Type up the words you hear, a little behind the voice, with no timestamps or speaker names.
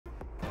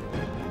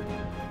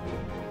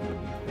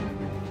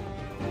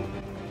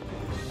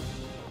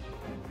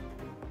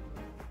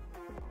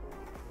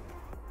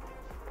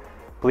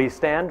Please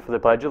stand for the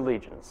Pledge of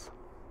Allegiance.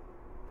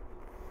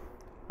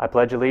 I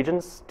pledge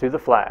allegiance to the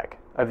flag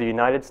of the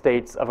United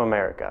States of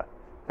America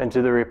and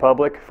to the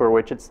republic for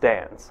which it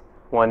stands,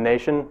 one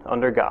nation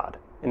under God,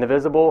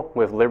 indivisible,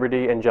 with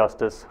liberty and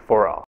justice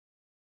for all.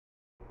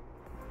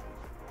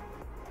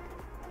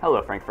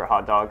 Hello Frankfurt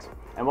hot dogs,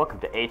 and welcome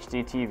to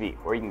HDTV,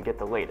 where you can get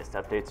the latest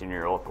updates in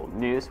your local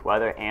news,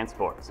 weather, and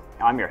sports.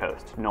 I'm your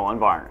host, Nolan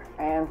Varner.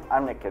 And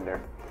I'm Nick Kinder.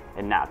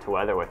 And now to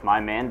weather with my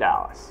man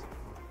Dallas.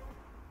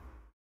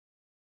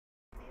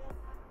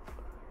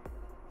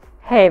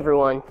 Hey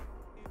everyone,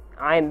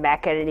 I'm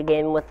back at it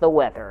again with the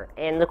weather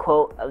and the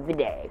quote of the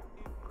day.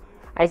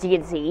 As you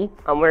can see,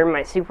 I'm wearing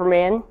my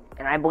Superman,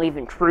 and I believe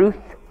in truth,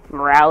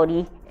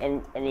 morality,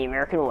 and the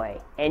American way,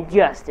 and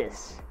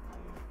justice.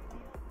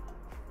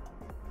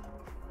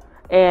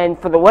 And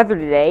for the weather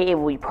today, it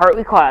will be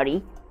partly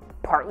cloudy,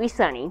 partly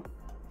sunny,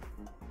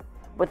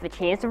 with a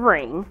chance of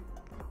rain,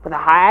 with a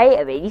high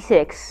of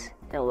 86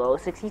 and a low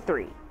of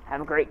 63.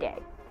 Have a great day.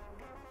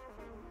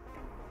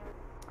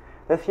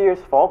 This year's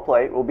fall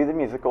play will be the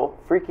musical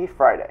Freaky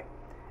Friday.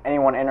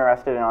 Anyone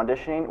interested in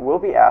auditioning will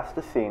be asked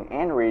to sing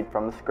and read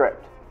from the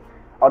script.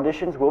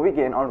 Auditions will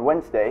begin on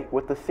Wednesday,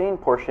 with the sing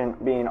portion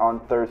being on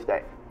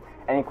Thursday.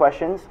 Any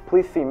questions,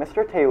 please see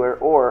Mr. Taylor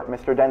or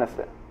Mr.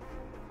 Denniston.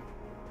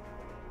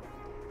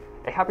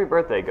 A happy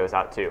birthday goes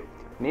out to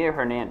Mia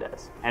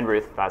Hernandez and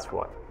Ruth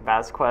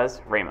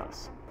Vasquez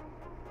Ramos.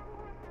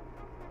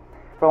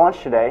 For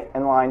lunch today,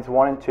 in lines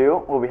 1 and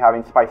 2, we'll be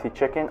having spicy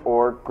chicken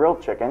or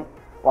grilled chicken.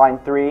 Line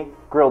 3,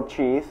 grilled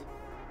cheese.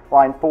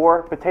 Line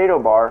 4, potato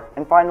bar.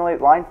 And finally,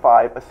 line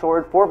 5,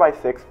 assorted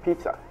 4x6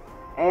 pizza.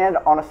 And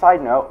on a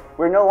side note,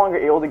 we're no longer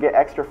able to get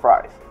extra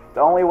fries.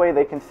 The only way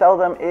they can sell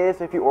them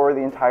is if you order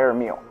the entire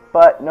meal,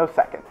 but no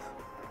seconds.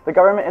 The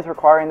government is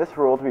requiring this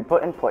rule to be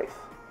put in place.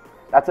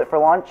 That's it for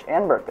lunch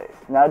and birthdays.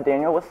 Now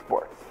Daniel with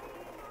sports.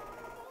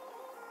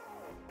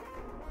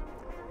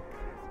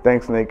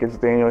 Thanks, Nick. It's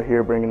Daniel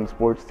here bringing the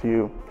sports to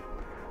you.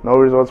 No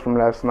results from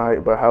last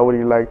night, but how would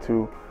you like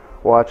to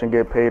watch and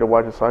get paid to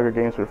watch the soccer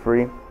games for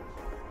free?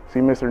 See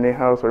Mr.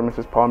 Niehaus or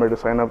Mrs. Palmer to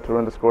sign up to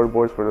run the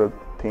scoreboards for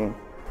the team.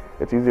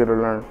 It's easier to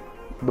learn.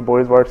 The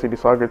boys varsity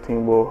soccer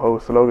team will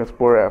host Logan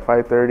Sport at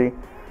 5:30,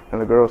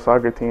 and the girls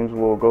soccer teams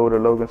will go to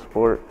Logan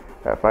Sport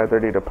at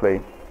 5:30 to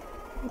play.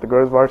 The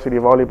girls varsity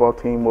volleyball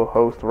team will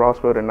host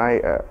Rossville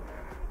tonight at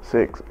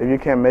 6. If you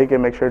can't make it,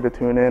 make sure to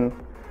tune in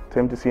to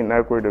MTC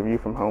Network to view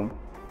from home.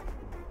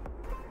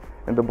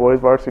 And the boys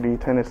varsity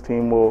tennis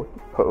team will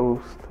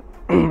host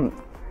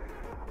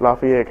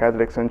Lafayette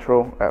Catholic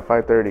Central at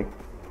 5:30.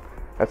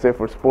 That's it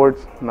for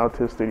sports. Now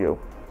to the studio.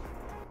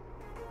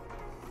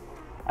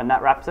 And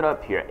that wraps it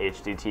up here at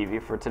HDTV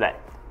for today.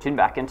 Tune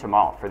back in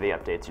tomorrow for the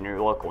updates in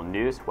your local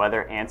news,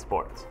 weather, and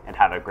sports. And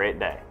have a great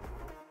day.